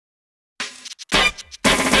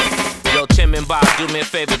Cinnamon Bob, do me a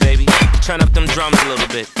favor, baby. Turn up them drums a little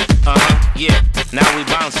bit. Yeah, now we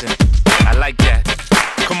bouncing. I like that.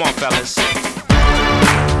 Come on, fellas.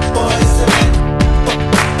 Boyz II Men.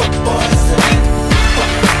 Boyz II Men.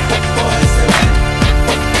 Boyz II Men.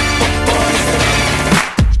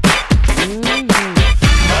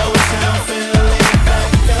 Motownphilly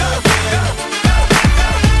back again.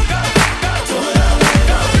 Do it all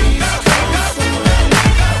in our East Coast swing.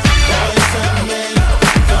 Boyz II Men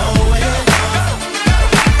going off.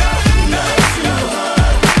 Not too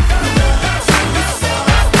hard, not too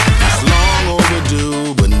soft. It's long overdue,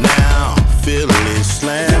 but now Philly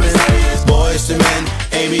slamming. Boyz II Men,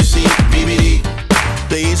 ABC, BBD,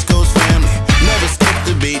 the East Coast family, never skip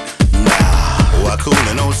the beat. Nah, why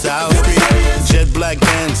coolin' on South Street? Jet black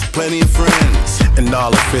bands, plenty of friends, and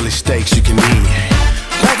all the Philly steaks you can eat.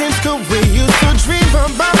 Back in school we used to dream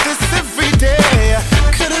about this every day.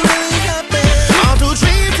 Could it really happen? All those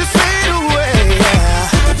dreams just fade away.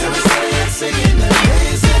 But there was Elliot singing and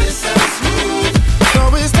they said it sounds smooth. So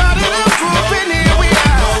we started a group and here we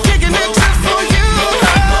are, kicking it just for you.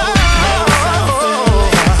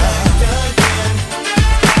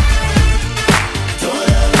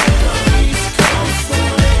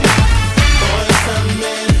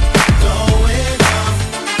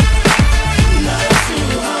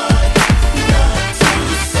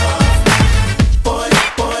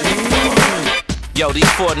 Yo,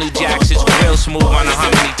 these 4 new jacks is real smooth on a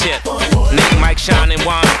harmony tip. Nick, Mike, Sean, and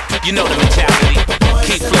Juan, you know the mentality.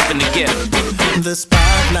 Keep flipping the gift. The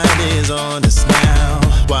spotlight is on us now.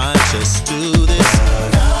 Watch us do this.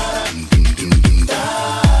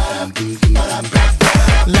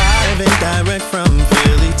 Live and direct from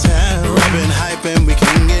Philly town. Rapping, hyping, we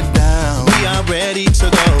can get down. We are ready to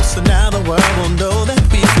go, so now the world will know that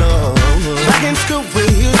we flow. Back in school we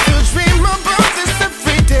used to dream about this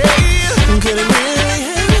every day. Could it really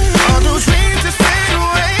happen? All those dreams just fade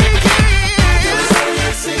away. There was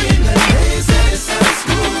Elliot singing and they said it sounds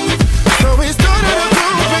smooth. So we started a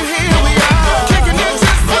group and here we are, kicking it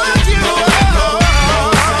just for you.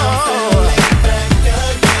 Motownphilly back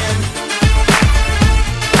again.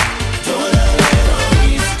 Do it all in our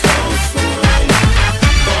East Coast swing.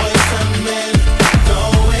 Boyz II Men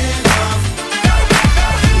going off.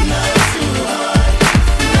 Not too hard,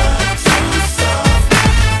 not too soft.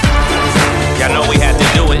 Y'all know we had to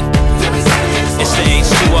do it. It's the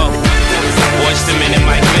H2O. Boyz II Men and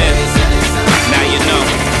Mike Viv. Now you know.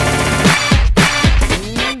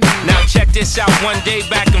 Now check this out. One day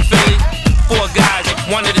back in Philly, 4 guys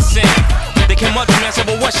wanted to sing. They came up to me and said,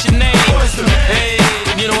 well, what's your name? Hey,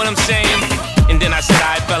 you know what I'm saying? And then I said,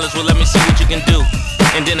 alright fellas, well let me see what you can do.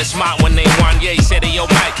 And then a smart one named Juan, yeah, he said, hey yo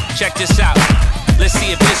Mike, check this out. Let's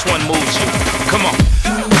see if this one moves you. Come on.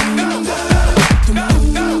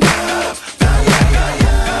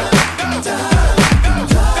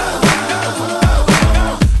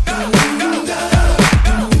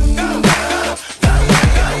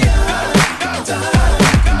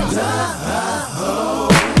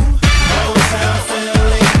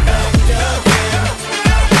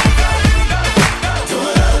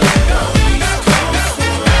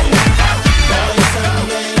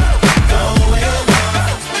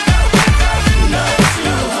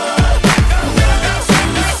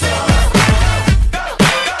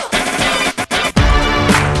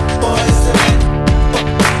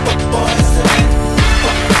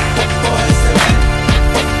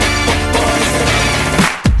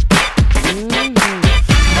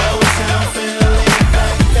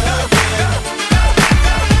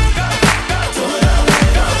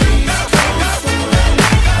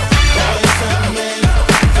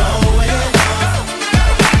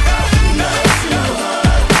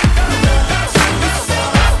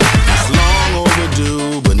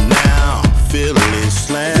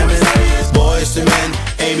 Boyz II Men,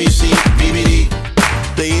 ABC, BBD,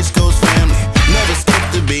 the East Coast family, never skip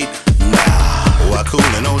the beat. Nah, why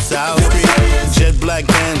coolin' on South Street? Jet black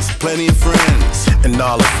bands, plenty of friends, and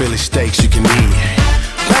all the Philly steaks you can eat.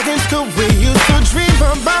 Back in school we used to dream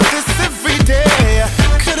about this every day.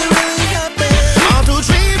 Could it really happen? All those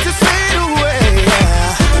dreams just fade away.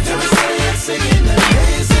 But there was Elliot singing and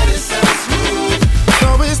they said it sounds smooth. So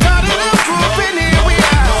we started a group and here we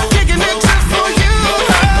are, kicking it just for you.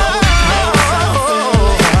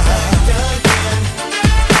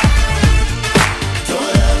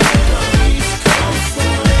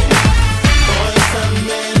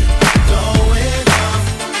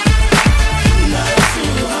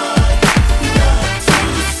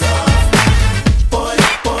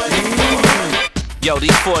 Yo,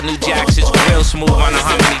 these 4 new jacks is real smooth on a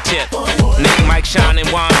harmony tip. Nick, Mike, Sean, and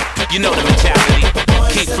Juan, you know the mentality.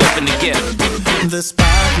 Keep flipping the gift. The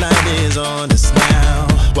spotlight spotlight is on us now.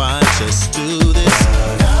 Watch us do this.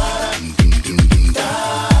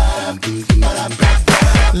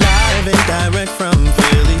 Live and direct from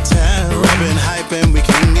Philly town. Rapping, hyping, we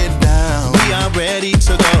can get down. We are ready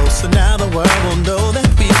to go, so now the world will know that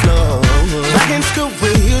we flow. Back in school we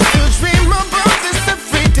used to dream about this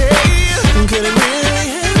every day. Could it really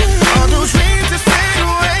happen? All those dreams just fade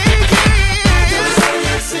away.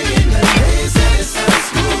 Singing the days and it sounds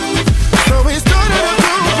smooth. So we started a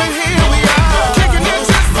group and here we are, kicking it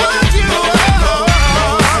just for you.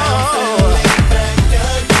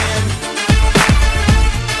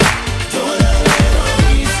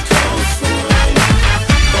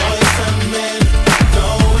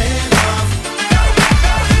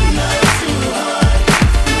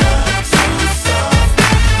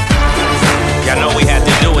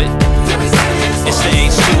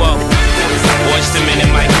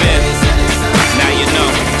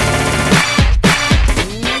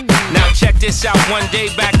 Out one day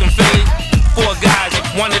back in Philly, 4 guys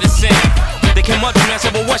wanted to sing. They came up to me and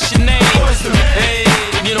said, well, what's your name? Hey,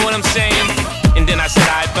 you know what I'm saying? And then I said,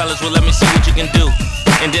 alright fellas, well let me see what you can do.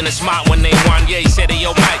 And then a smart one named Wanye said, hey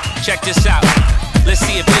yo Mike, check this out. Let's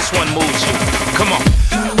see if this one moves you. Come on.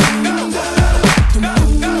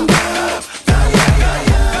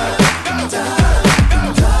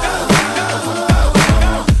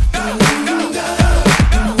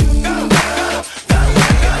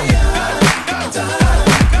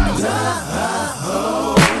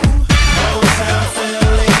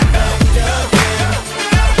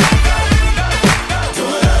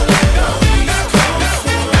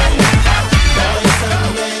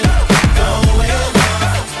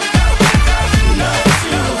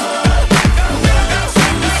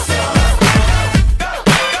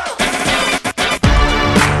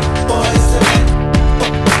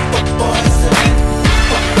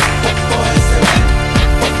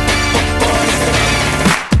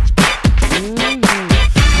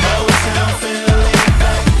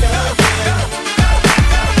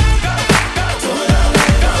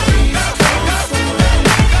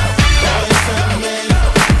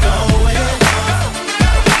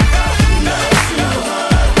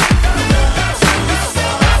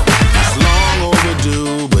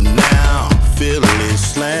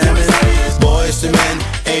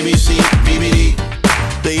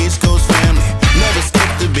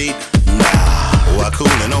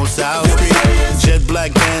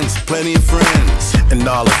 Plenty of friends and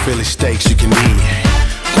all the Philly steaks you can eat.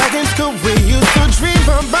 Back in school we used to dream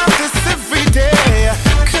about this every day.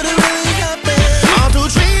 Could it really happen? All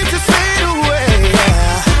those dreams just fade away.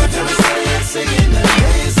 Singing the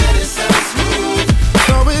days and it sounds smooth.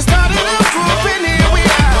 So we started a group and here we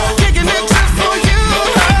are, kicking it just for you.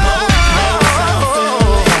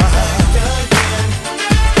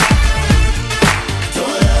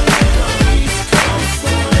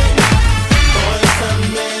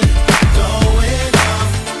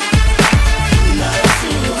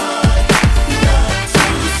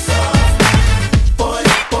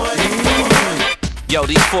 Yo,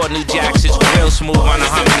 these 4 new jacks is real smooth on a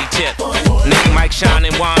harmony tip. Nick, Mike, Sean,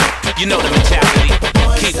 and Juan, you know the mentality.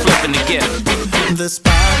 Keep flipping the gift. The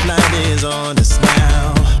spotlight is on us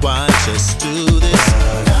now. Watch us do this.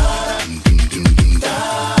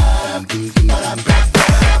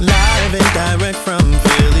 Live and direct from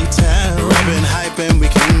Philly town. Rapping, hyping, we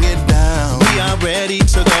can get down. We are ready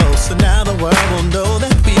to go, so now the world will know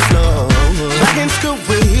that we flow. Back in school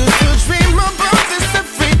we used to dream about this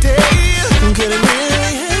every day. Could it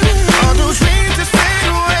really happen? All those dreams just fade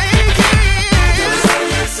away.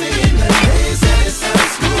 Singing the days and it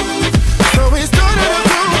sounds smooth. So we started a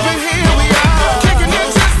group and here we are, kicking it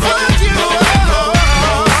just for you.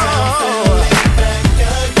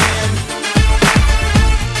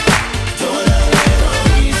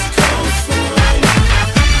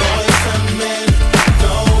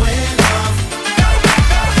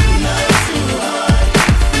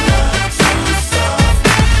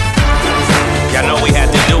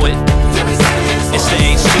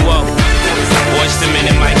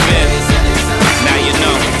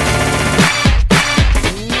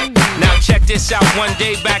 This out one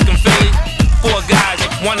day back in Philly, 4 guys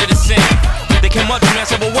wanted to sing. They came up to me and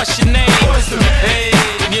said, well, what's your name? Hey,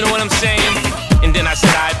 you know what I'm saying? And then I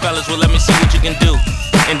said, alright fellas, well let me see what you can do.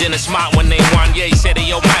 And then a smart one named Wanye said, hey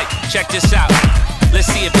yo Mike, check this out. Let's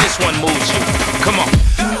see if this one moves you. Come on.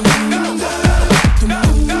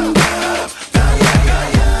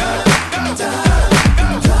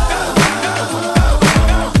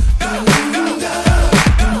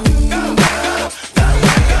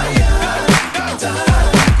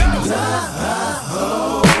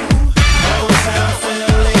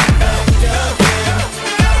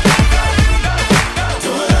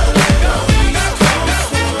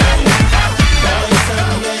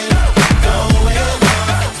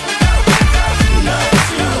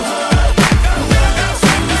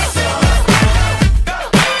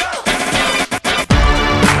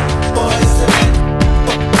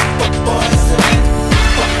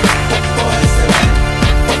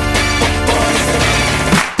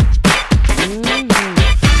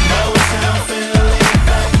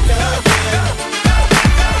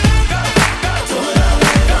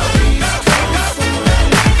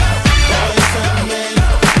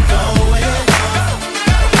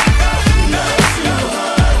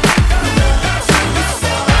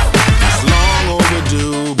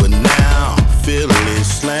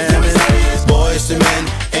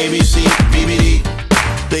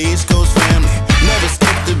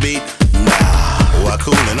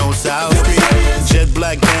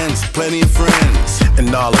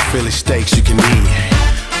 Philly steaks you can eat.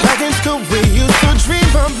 Back in school we used to dream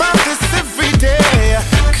about this every day.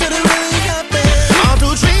 Could it really happen? All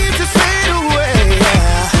those dreams just fade away.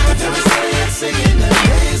 But there was Elliot singing the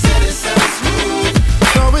days and it sounds smooth.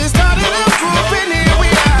 So we started a group and here we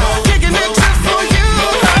are, kicking it just for you.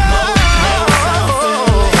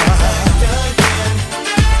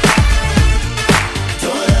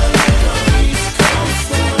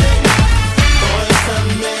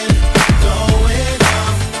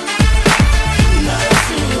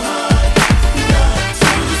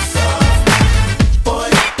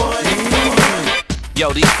 Yo,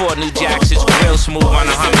 these 4 new jacks is real smooth on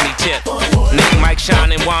a harmony tip. Nick, Mike,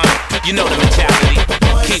 Sean, and Juan, you know the mentality.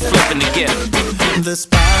 Keep flipping the gift. The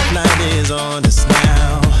spotlight is on us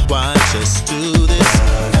now. Watch us do this.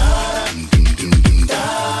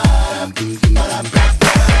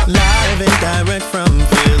 Live and direct from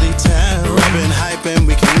Philly town. Rapping, hyping,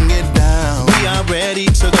 we can get down. We are ready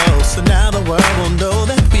to go, so now the world will know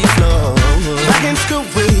that we flow. Back in school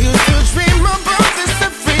we used to dream about this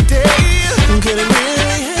every day. Could it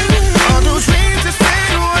really happen? All those dreams just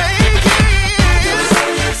fade away.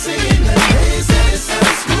 Singing the days and it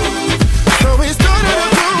sounds smooth. So we started a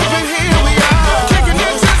group and here we are, kicking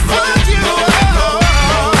it just for you.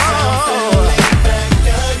 Back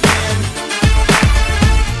again.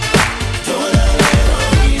 Doing a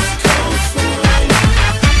little East Coast swing.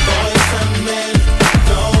 Boys and men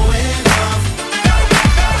going off.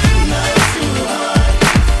 Not too hard,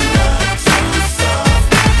 not too soft.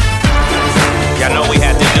 Y'all know we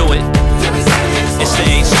had to do it. It's the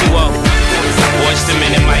H2O. Boyz II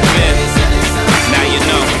Men and Mike Ben. Now you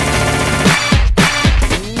know.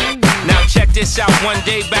 Now check this out. One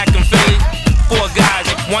day back in Philly, 4 guys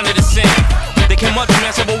wanted to sing. They came up to me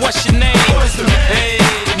and said, well, what's your name? Hey,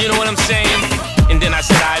 you know what I'm saying? And then I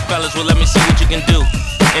said, alright fellas, well let me see what you can do.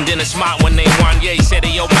 And then a smart one named Juan, yeah, he said,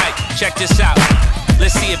 hey yo Mike, check this out.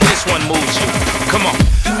 Let's see if this one moves you. Come on.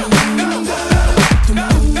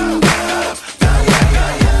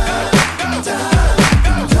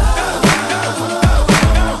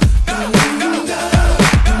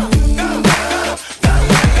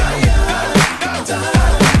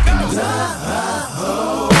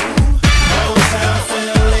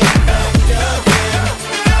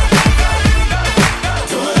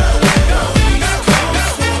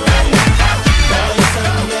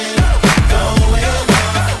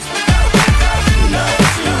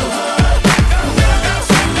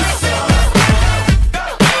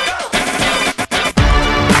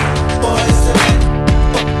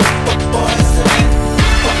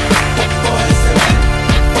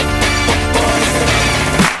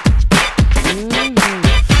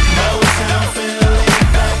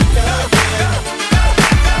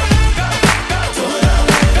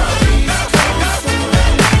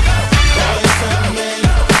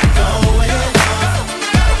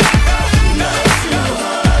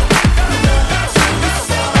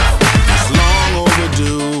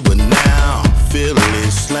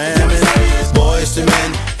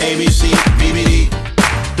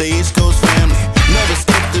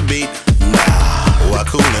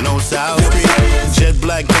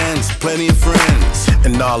 Plenty of friends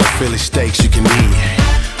and all the Philly steaks you can eat.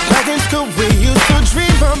 Back in school we used to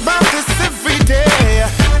dream about this every day.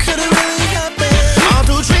 Could it really happen? All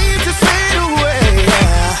those dreams just fade away.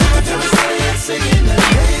 But there was Elliot singing the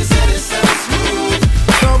days and it sounds smooth.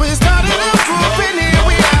 So we started a group and here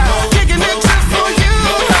we are, kicking it just for you.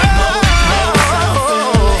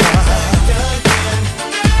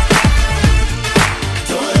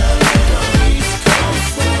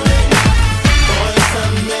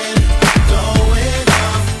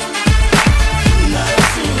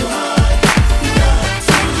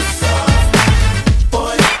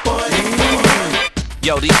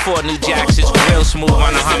 Yo, these 4 new jacks is real smooth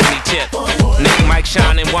on a harmony tip. Nick, Mike,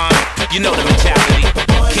 Sean, and Juan, you know the mentality.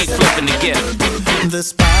 Keep flipping the gift. The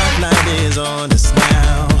spotlight is on us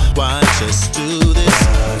now. Watch us do this.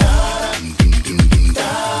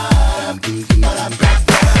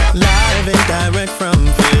 Live and direct from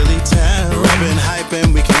Philly town. Rapping,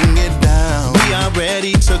 hyping, we can get down. We are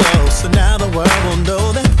ready to go, so now the world will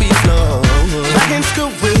know that we flow. Back in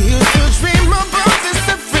school we used to dream about this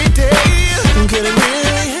every day. Could it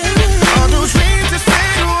really happen? All those dreams just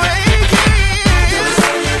fade away.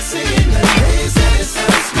 Singing the days and it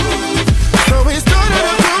sounds smooth. So we started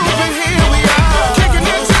a group and here we are, kicking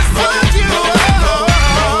it just for you.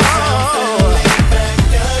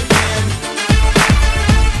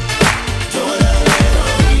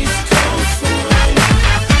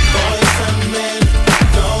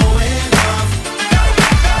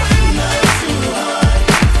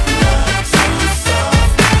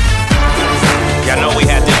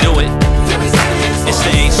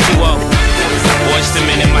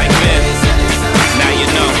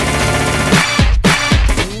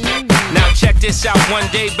 this out one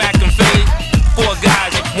day back in Philly. 4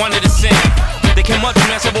 guys wanted to sing. They came up to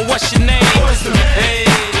me and said, well, what's your name? Hey,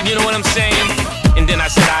 you know what I'm saying? And then I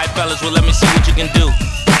said, alright fellas, well let me see what you can do.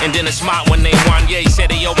 And then a smart one named Wanye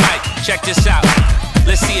said, hey yo Mike, check this out.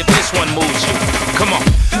 Let's see if this one moves you. Come on.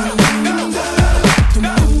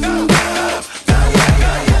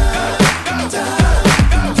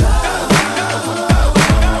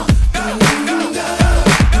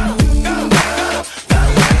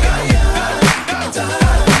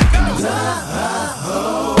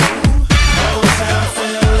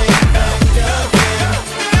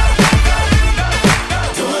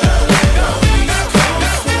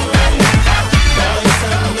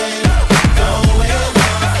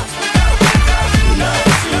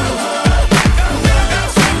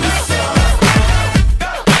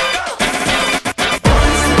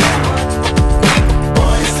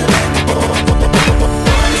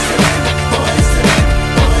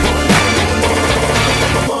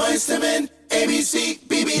 ABC,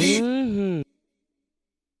 BBD.